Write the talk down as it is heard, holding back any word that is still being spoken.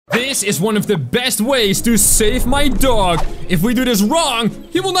This is one of the best ways to save my dog. If we do this wrong,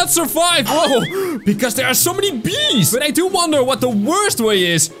 he will not survive. Whoa, because there are so many bees. But I do wonder what the worst way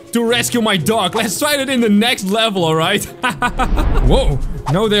is to rescue my dog. Let's try it in the next level, alright? Whoa,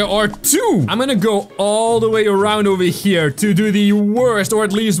 no, there are two. I'm gonna go all the way around over here to do the worst, or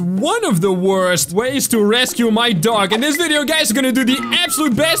at least one of the worst ways to rescue my dog. In this video, guys, are gonna do the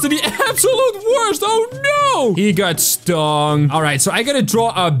absolute best and the absolute worst. Oh no! He got stung. Alright, so I gotta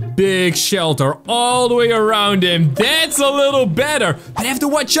draw a big shelter all the way around him. That's a little better. But I have to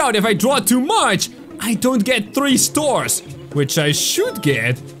watch out. If I draw too much, I don't get 3 stars, which I should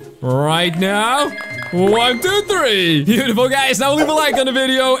get right now. 1, 2, 3. Beautiful, guys. Now leave a like on the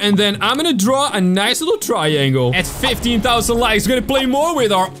video, and then I'm gonna draw a nice little triangle. At 15,000 likes, we're gonna play more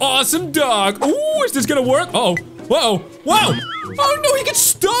with our awesome dog. Ooh, is this gonna work? Oh, whoa, whoa. Oh no, he gets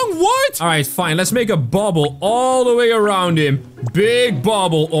stung. What? All right, fine. Let's make a bubble all the way around him. Big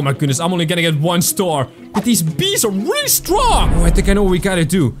bubble. Oh my goodness, I'm only gonna get 1 star. But these bees are really strong. Oh, I think I know what we gotta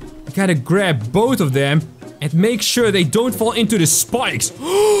do. We gotta grab both of them and make sure they don't fall into the spikes.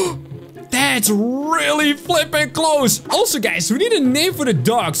 That's really flippin' close. Also, guys, we need a name for the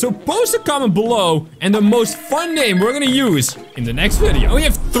dog, so post a comment below and the most fun name we're gonna use in the next video. Oh, we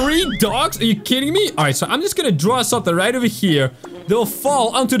have 3 dogs? Are you kidding me? All right, so I'm just gonna draw something right over here. They'll fall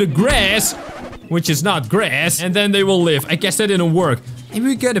onto the grass, which is not grass, and then they will live. I guess that didn't work. Maybe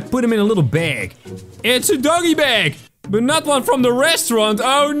we gotta put them in a little bag. It's a doggy bag, but not one from the restaurant.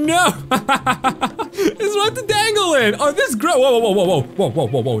 Oh no! It's one to dangle in. Oh, this is great. Whoa, whoa, whoa, whoa, whoa, whoa,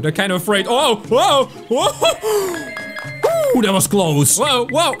 whoa, whoa. They're kind of afraid. Oh, whoa, whoa. Ooh, that was close. Whoa,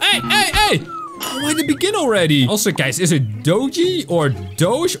 whoa. Hey, hey, hey. Oh, why did it begin already? Also, guys, is it Doge or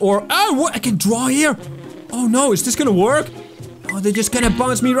Doge or... Oh, what? I can draw here. Oh no, is this gonna work? Oh, they're just gonna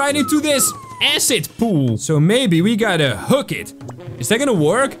bounce me right into this acid pool. So maybe we gotta hook it. Is that gonna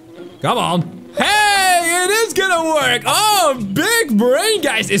work? Come on. Hey, it is gonna work! Oh, big brain,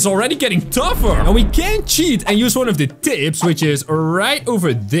 guys! It's already getting tougher. And we can cheat and use one of the tips, which is right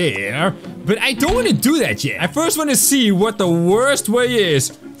over there. But I don't want to do that yet. I first want to see what the worst way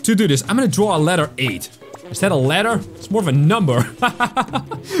is to do this. I'm gonna draw a letter 8. Is that a letter? It's more of a number.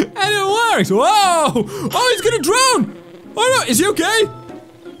 And it works! Whoa! Oh, he's gonna drown! Oh no, is he okay?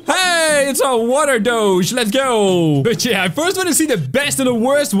 Hey, it's a water Doge. Let's go! But yeah, I first want to see the best and the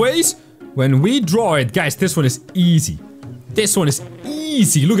worst ways when we draw it. Guys, this one is easy. This one is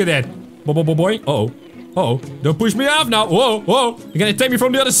easy. Look at that. Boy. Uh-oh. Uh-oh. Don't push me off now. Whoa, whoa. You're gonna take me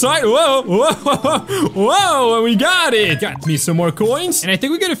from the other side. Whoa, whoa, whoa. And we got it. Got me some more coins. And I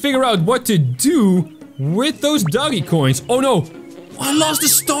think we gotta figure out what to do with those doggy coins. Oh no. I lost a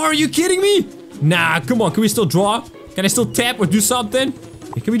star. Are you kidding me? Nah, come on. Can we still draw? Can I still tap or do something?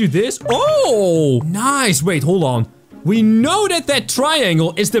 Hey, can we do this? Oh, nice. Wait, hold on. We know that that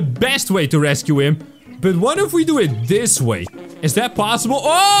triangle is the best way to rescue him, but what if we do it this way? Is that possible?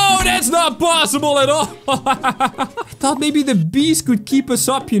 Oh, that's not possible at all. I thought maybe the bees could keep us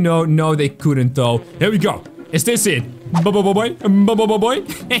up, you know. No, they couldn't though. Here we go. Is this it? Boy.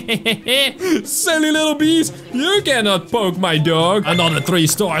 Silly little bees. You cannot poke my dog. Another 3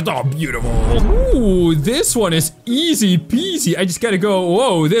 stars. Oh, beautiful. Ooh, this one is easy peasy. I just gotta go,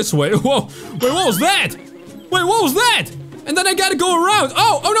 whoa, this way. Whoa, wait, what was that? Wait, what was that? And then I gotta go around.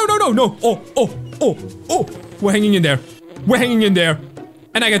 Oh, no. Oh. We're hanging in there. We're hanging in there.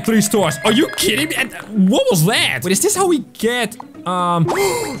 And I got 3 stars. Are you kidding me? What was that? Wait, is this how we get,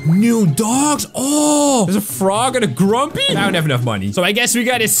 new dogs? Oh, there's a frog and a grumpy? I don't have enough money. So I guess we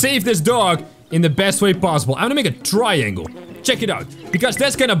gotta save this dog in the best way possible. I'm gonna make a triangle. Check it out. Because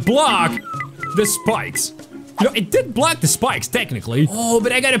that's gonna block the spikes. You know, it did block the spikes, technically. Oh,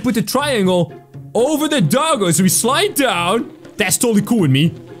 but I gotta put the triangle over the doggo, so we slide down. That's totally cool with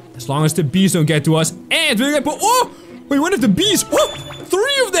me. As long as the bees don't get to us. And we're gonna put, oh! Wait, one of the bees, oh!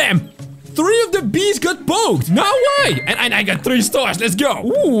 3 of them! 3 of the bees got poked. No way! And I got 3 stars, let's go.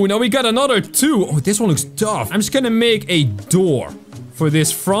 Ooh, now we got another 2. Oh, this one looks tough. I'm just gonna make a door for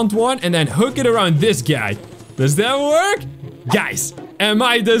this front one and then hook it around this guy. Does that work? Guys, am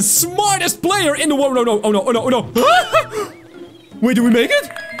I the smartest player in the world? No, oh no. Wait, did we make it?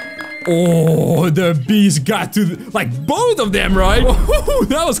 Oh, the bees got to, like, both of them, right? Oh,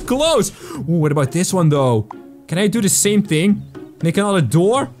 that was close. Ooh, what about this one, though? Can I do the same thing? Make another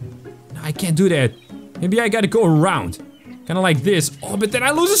door? No, I can't do that. Maybe I gotta go around. Kind of like this. Oh, but then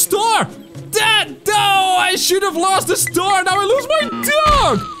I lose a star. No, I should have lost a star. Now I lose my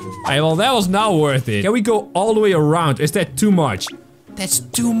dog. Alright, well, that was not worth it. Can we go all the way around? Is that too much? That's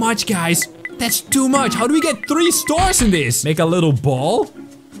too much, guys. That's too much. How do we get 3 stars in this? Make a little ball?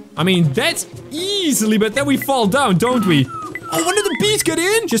 I mean, that's easily, but then we fall down, don't we? Oh, one of the bees got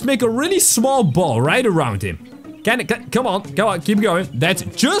in. Just make a really small ball right around him. Come on, keep going. That's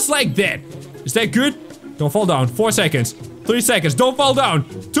just like that. Is that good? Don't fall down. 4 seconds. 3 seconds. Don't fall down.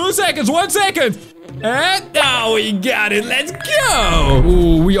 2 seconds. 1 second. And now we got it. Let's go.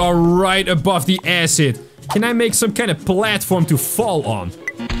 Ooh, we are right above the acid. Can I make some kind of platform to fall on?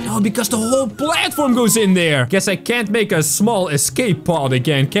 No, because the whole platform goes in there. Guess I can't make a small escape pod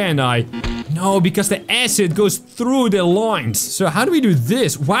again, can I? No, because the acid goes through the lines. So how do we do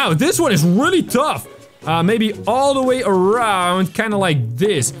this? Wow, this one is really tough. Maybe all the way around, kind of like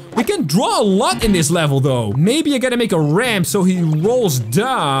this. We can draw a lot in this level, though. Maybe I gotta make a ramp so he rolls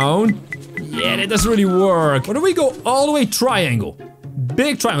down. Yeah, that doesn't really work. Why don't we go all the way triangle?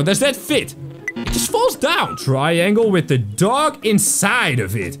 Big triangle. Does that fit? It just falls down. Triangle with the dog inside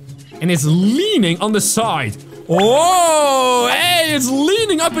of it. And it's leaning on the side. Oh, hey, it's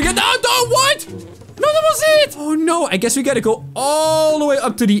leaning up again. No, what? No, that was it. Oh, no. I guess we gotta go all the way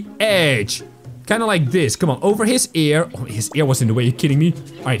up to the edge. Kind of like this. Come on, over his ear. Oh, his ear was in the way. You're kidding me?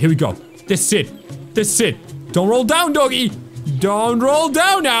 All right, here we go. This is it. This is it. Don't roll down, doggy. Don't roll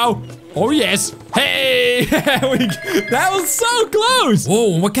down now. Oh, yes. Hey! That was so close!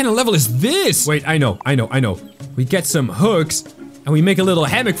 Whoa, what kind of level is this? Wait, I know. We get some hooks, and we make a little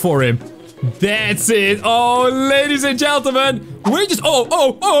hammock for him. That's it. Oh, ladies and gentlemen, we're just... Oh,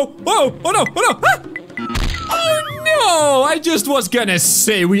 no. Ah! Oh, no! I just was gonna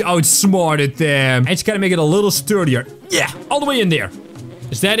say we outsmarted them. I just gotta make it a little sturdier. Yeah, all the way in there.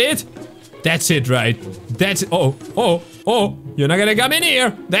 Is that it? That's it, right? That's it. Oh. You're not gonna come in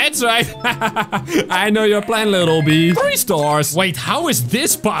here. That's right. I know your plan, little bee. 3 stars. Wait, how is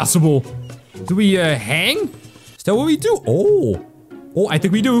this possible? Do we, hang? Is that what we do? Oh, I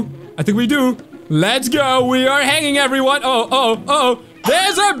think we do. Let's go. We are hanging, everyone. Oh.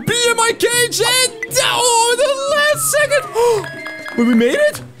 There's a bee in my cage. And the last second. But we made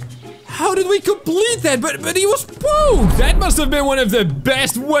it? How did we complete that? But he was poked. That must have been one of the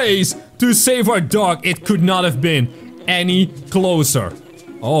best ways to save our dog. It could not have been any closer.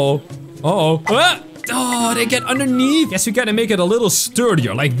 Oh, they get underneath. Guess we gotta make it a little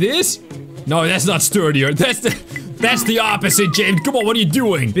sturdier, like this. No, that's not sturdier. That's the opposite, James. Come on, what are you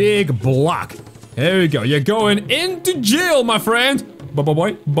doing? Big block. There we go. You're going into jail, my friend. Bubble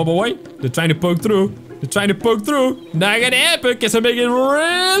boy. They're trying to poke through. Not gonna happen, cause I'm making it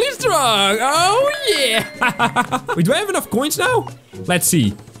really strong. Oh yeah. Wait, do I have enough coins now? Let's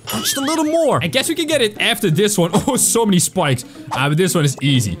see. Oh, just a little more. I guess we can get it after this one. Oh, so many spikes. But this one is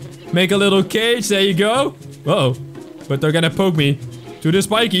easy. Make a little cage. There you go. Uh-oh. But they're gonna poke me to the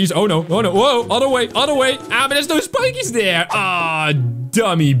spikies. Oh, no. Whoa, other way. But there's no spikies there. Ah,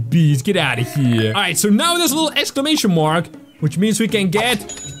 dummy bees. Get out of here. All right, so now there's a little exclamation mark, which means we can get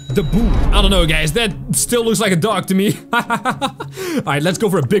the boo. I don't know, guys. That still looks like a dog to me. All right, let's go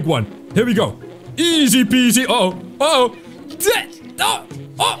for a big one. Here we go. Easy peasy.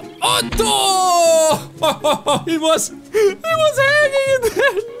 He was hanging in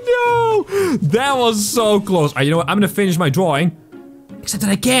there. No, that was so close. You know what? I'm gonna finish my drawing. Except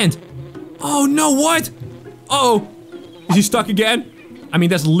that I can't. Oh no, what? Oh, is he stuck again? I mean,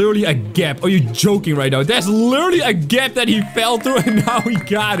 that's literally a gap. Oh, you're joking right now. That's literally a gap that he fell through and now he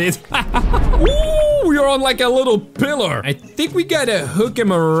got it. Ooh, we are on like a little pillar. I think we gotta hook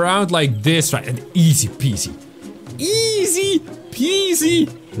him around like this, right? And easy peasy. Easy peasy.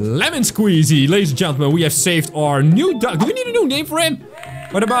 Lemon squeezy. Ladies and gentlemen, we have saved our new dog. Do we need a new name for him?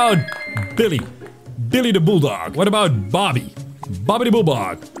 What about Billy? Billy the Bulldog. What about Bobby? Bobby the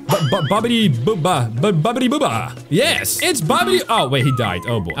Bulldog. Bobbity Booba. Yes, it's Bobby. Oh, wait, he died.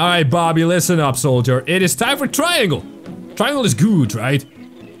 Oh, boy. All right, Bobby, listen up, soldier. It is time for triangle. Triangle is good, right?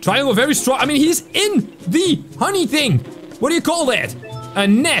 Triangle very strong. I mean, he's in the honey thing. What do you call that? A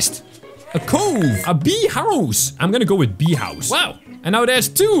nest. A cove. A bee house. I'm gonna go with bee house. Wow. And now there's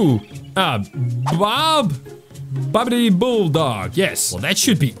 2. Bobbity Bulldog. Yes. Well, that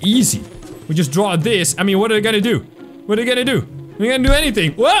should be easy. We just draw this. I mean, what are they gonna do? They're gonna do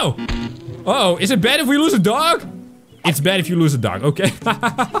anything. Whoa. Uh-oh. Is it bad if we lose a dog? It's bad if you lose a dog. Okay.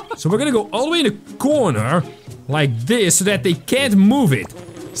 So we're gonna go all the way in the corner like this so that they can't move it.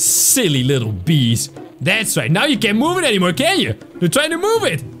 Silly little bees. That's right. Now you can't move it anymore, can you? They're trying to move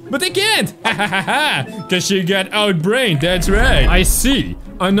it, but they can't. Because she got outbrained. That's right. I see.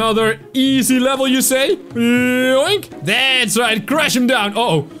 Another easy level, you say? Yoink. That's right. Crash him down.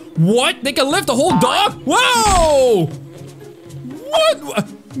 Uh-oh. What? They can lift a whole dog? Whoa! What?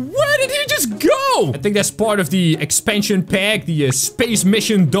 Where did he just go? I think that's part of the expansion pack, the space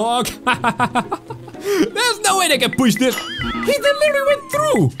mission dog. There's no way they can push this. He literally went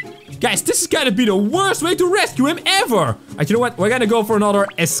through. Guys, this is gonna be the worst way to rescue him ever. You know what? We're gonna go for another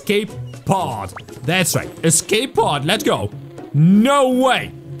escape pod. That's right. Escape pod. Let's go. No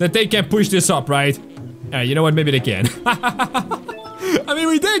way that they can push this up, right? You know what? Maybe they can. I mean,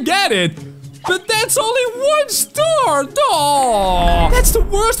 we did get it. But that's only 1 star. Oh, that's the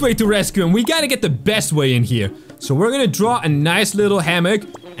worst way to rescue him. We gotta get the best way in here. So we're gonna draw a nice little hammock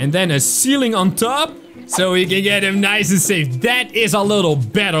and then a ceiling on top so we can get him nice and safe. That is a little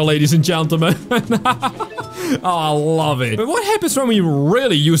better, ladies and gentlemen. Oh, I love it. But what happens when we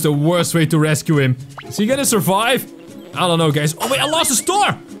really use the worst way to rescue him? Is he gonna survive? I don't know, guys. Oh, wait, I lost a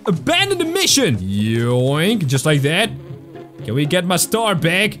star. Abandon the mission. Yoink, just like that. Can we get my star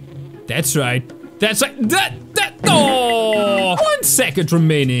back? That's right. That's right. Oh! 1 second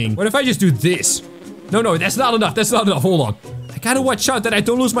remaining. What if I just do this? No, that's not enough. That's not enough. Hold on. I gotta watch out that I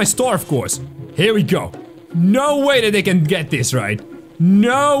don't lose my star, of course. Here we go. No way that they can get this right.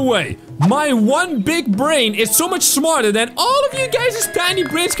 No way. My one big brain is so much smarter than all of you guys' tiny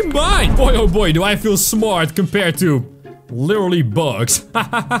brains combined. Boy, oh boy, do I feel smart compared to literally bugs.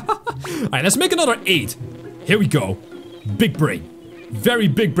 Alright, let's make another 8. Here we go. Big brain. Very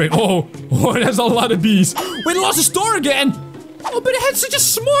big brain. Oh, there's a lot of bees. Wait, I lost a star again. Oh, but it had such a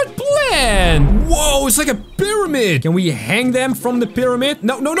smart plan. Whoa, it's like a pyramid. Can we hang them from the pyramid?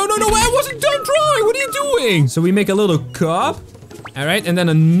 No, I wasn't done drawing. What are you doing? So we make a little cup. All right, and then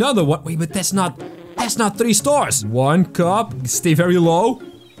another one. Wait, but that's not 3 stars. 1 cup, stay very low.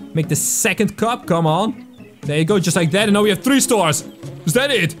 Make the second cup, come on. There you go, just like that, and now we have 3 stars. Is that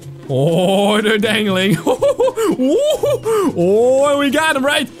it? Oh, they're dangling. Oh, we got him,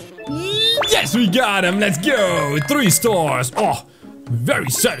 right? Yes, we got him. Let's go. 3 stars. Oh, very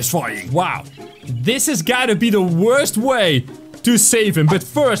satisfying. Wow. This has got to be the worst way to save him. But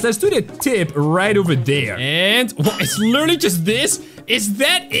first, let's do the tip right over there. And it's literally just this. Is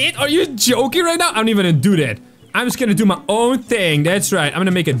that it? Are you joking right now? I'm not even gonna do that. I'm just gonna do my own thing. That's right. I'm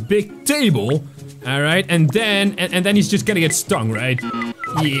gonna make a big table. All right, and then he's just gonna get stung, right?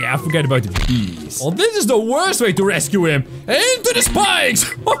 Yeah, I forgot about the bees. Well, this is the worst way to rescue him. Into the spikes!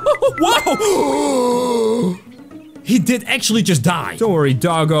 Wow! He did actually just die. Don't worry,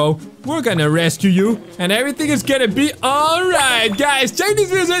 doggo. We're gonna rescue you, and everything is gonna be alright, guys. Check this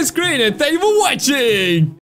video on screen, and thank you for watching.